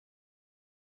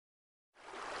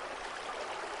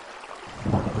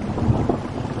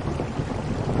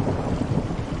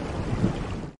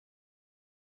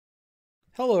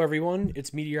Hello everyone,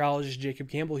 it's meteorologist Jacob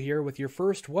Campbell here with your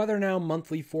first WeatherNow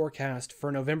monthly forecast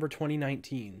for November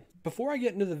 2019. Before I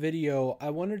get into the video,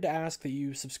 I wanted to ask that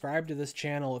you subscribe to this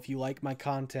channel if you like my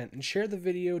content and share the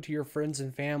video to your friends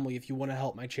and family if you want to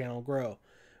help my channel grow.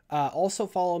 Also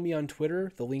follow me on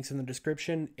Twitter, the link's in the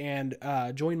description, and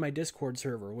join my Discord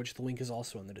server, which the link is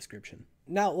also in the description.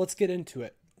 Now let's get into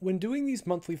it. When doing these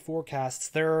monthly forecasts,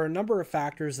 there are a number of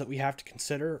factors that we have to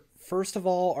consider. First of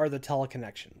all are the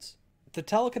teleconnections. The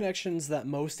teleconnections that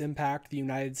most impact the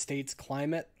United States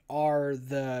climate are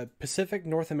the Pacific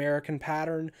North American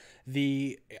pattern,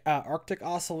 the Arctic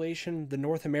Oscillation, the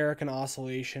North American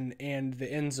Oscillation, and the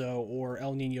ENSO or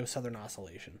El Nino Southern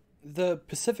Oscillation. The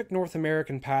Pacific North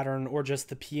American pattern, or just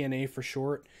the PNA for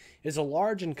short, is a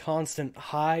large and constant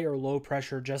high or low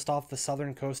pressure just off the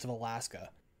southern coast of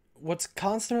Alaska. What's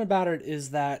constant about it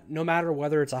is that no matter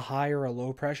whether it's a high or a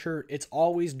low pressure, it's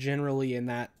always generally in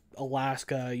that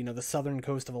Alaska, the southern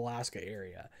coast of Alaska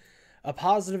area. A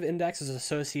positive index is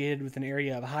associated with an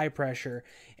area of high pressure,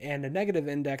 and a negative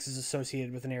index is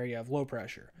associated with an area of low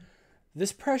pressure.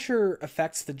 This pressure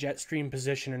affects the jet stream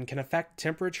position and can affect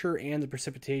temperature and the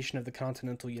precipitation of the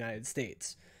continental United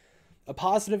States. A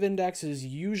positive index is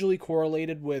usually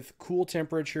correlated with cool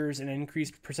temperatures and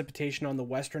increased precipitation on the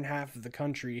western half of the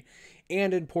country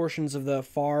and in portions of the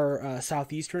far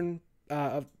southeastern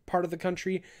part of the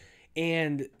country.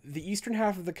 And the eastern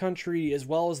half of the country, as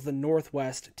well as the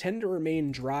northwest, tend to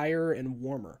remain drier and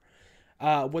warmer.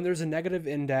 When there's a negative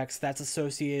index, that's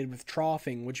associated with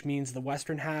troughing, which means the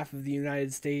western half of the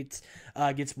United States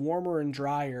gets warmer and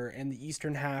drier, and the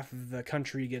eastern half of the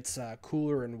country gets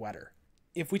cooler and wetter.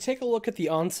 If we take a look at the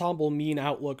ensemble mean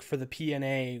outlook for the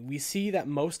PNA, we see that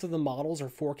most of the models are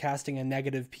forecasting a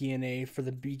negative PNA for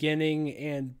the beginning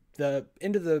and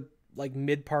into the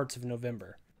mid parts of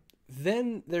November.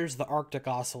 Then there's the Arctic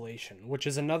Oscillation, which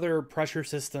is another pressure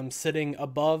system sitting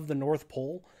above the North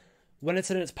Pole. When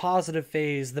it's in its positive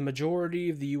phase, the majority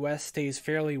of the U.S. stays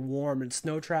fairly warm, and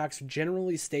snow tracks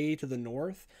generally stay to the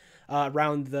north,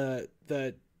 around the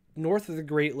north of the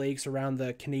Great Lakes, around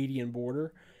the Canadian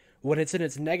border. When it's in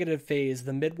its negative phase,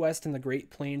 the Midwest and the Great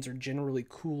Plains are generally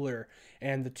cooler,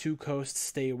 and the two coasts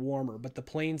stay warmer, but the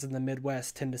plains and the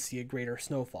Midwest tend to see a greater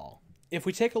snowfall. If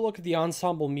we take a look at the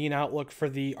ensemble mean outlook for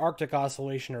the Arctic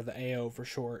Oscillation, or the AO for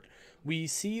short, we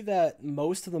see that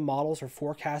most of the models are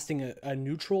forecasting a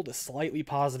neutral to slightly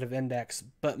positive index,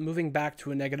 but moving back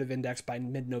to a negative index by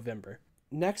mid-November.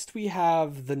 Next, we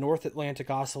have the North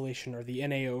Atlantic Oscillation, or the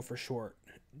NAO for short.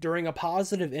 During a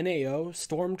positive NAO,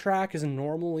 storm track is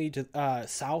normally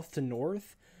south to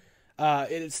north.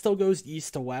 It still goes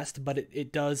east to west, but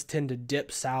it does tend to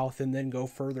dip south and then go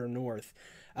further north.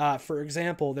 For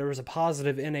example, there was a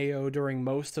positive NAO during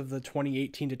most of the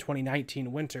 2018 to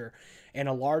 2019 winter, and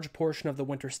a large portion of the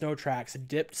winter snow tracks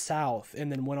dipped south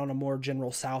and then went on a more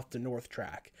general south to north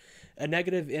track. A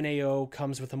negative NAO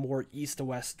comes with a more east to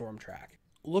west storm track.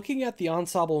 Looking at the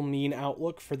ensemble mean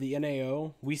outlook for the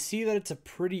NAO, we see that it's a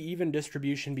pretty even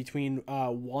distribution between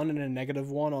 1 and a negative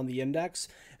 1 on the index,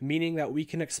 meaning that we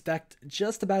can expect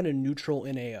just about a neutral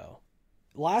NAO.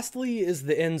 Lastly is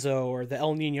the ENSO, or the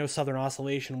El Nino Southern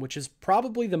Oscillation, which is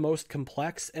probably the most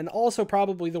complex and also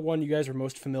probably the one you guys are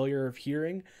most familiar of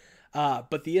hearing.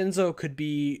 But the ENSO could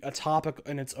be a topic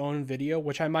in its own video,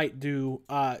 which I might do.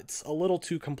 It's a little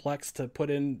too complex to put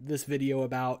in this video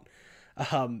about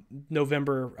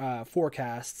November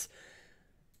forecasts.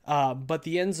 But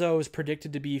the ENSO is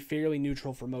predicted to be fairly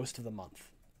neutral for most of the month.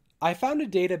 I found a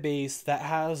database that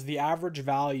has the average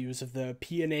values of the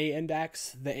PNA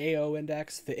index, the AO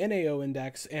index, the NAO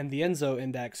index, and the ENSO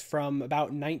index from about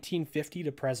 1950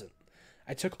 to present.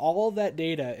 I took all of that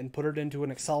data and put it into an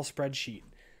Excel spreadsheet.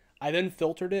 I then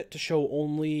filtered it to show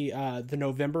only the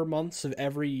November months of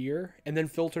every year, and then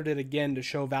filtered it again to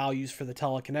show values for the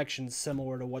teleconnections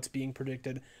similar to what's being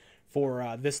predicted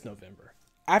for this November.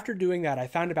 After doing that, I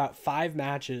found about 5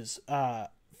 matches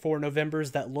for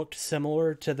Novembers that looked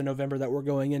similar to the November that we're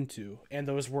going into, and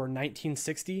those were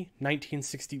 1960,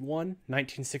 1961,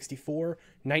 1964,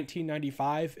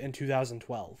 1995, and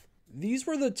 2012. These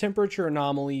were the temperature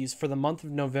anomalies for the month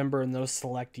of November in those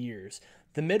select years.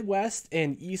 The Midwest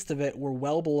and east of it were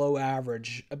well below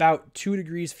average, about 2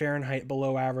 degrees Fahrenheit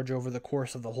below average over the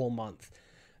course of the whole month.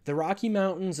 The Rocky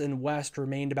Mountains and west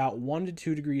remained about 1 to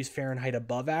 2 degrees Fahrenheit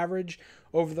above average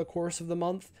over the course of the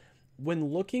month.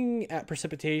 When looking at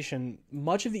precipitation,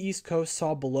 much of the East Coast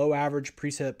saw below average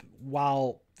precip,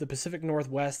 while the Pacific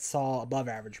Northwest saw above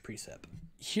average precip.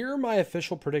 Here are my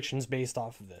official predictions based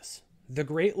off of this. The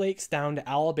Great Lakes down to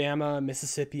Alabama,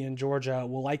 Mississippi, and Georgia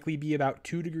will likely be about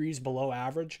 2 degrees below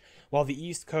average, while the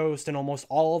East Coast and almost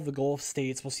all of the Gulf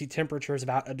states will see temperatures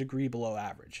about a degree below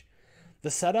average.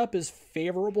 The setup is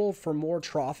favorable for more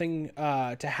troughing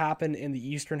to happen in the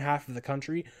eastern half of the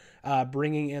country,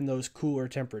 bringing in those cooler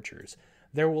temperatures.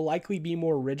 There will likely be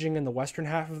more ridging in the western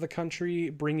half of the country,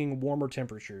 bringing warmer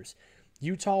temperatures.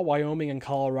 Utah, Wyoming, and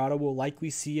Colorado will likely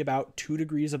see about 2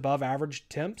 degrees above average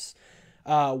temps,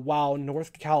 while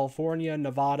North California,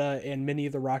 Nevada, and many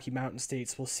of the Rocky Mountain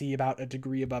states will see about a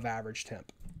degree above average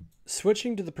temp.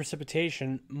 Switching to the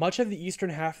precipitation, much of the eastern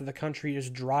half of the country is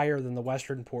drier than the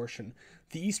western portion.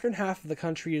 The eastern half of the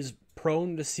country is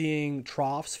prone to seeing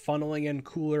troughs funneling in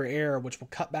cooler air, which will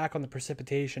cut back on the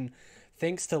precipitation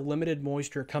thanks to limited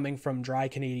moisture coming from dry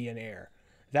Canadian air.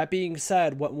 That being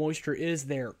said, what moisture is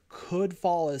there could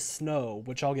fall as snow,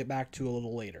 which I'll get back to a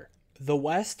little later. The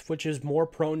west, which is more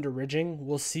prone to ridging,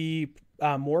 will see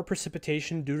more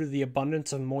precipitation due to the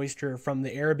abundance of moisture from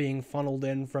the air being funneled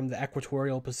in from the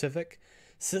equatorial Pacific.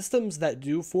 Systems that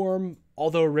do form,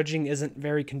 although ridging isn't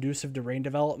very conducive to rain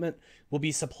development, will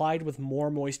be supplied with more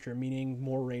moisture, meaning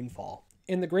more rainfall.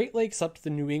 In the Great Lakes up to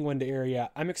the New England area,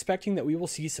 I'm expecting that we will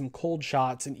see some cold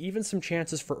shots and even some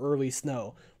chances for early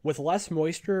snow. With less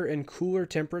moisture and cooler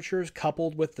temperatures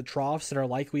coupled with the troughs that are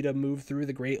likely to move through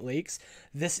the Great Lakes,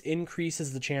 this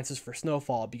increases the chances for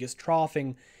snowfall because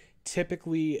troughing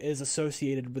typically is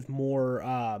associated with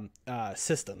more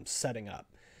systems setting up.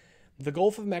 The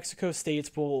Gulf of Mexico states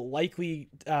will likely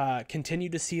continue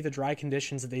to see the dry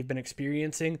conditions that they've been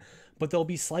experiencing, but they'll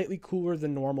be slightly cooler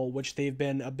than normal, which they've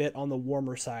been a bit on the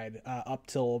warmer side up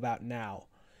till about now.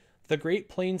 The Great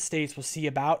Plains states will see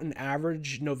about an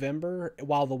average November,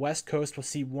 while the West Coast will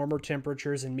see warmer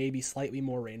temperatures and maybe slightly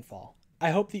more rainfall. I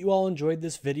hope that you all enjoyed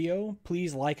this video.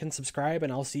 Please like and subscribe,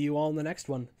 and I'll see you all in the next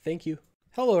one. Thank you.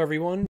 Hello, everyone.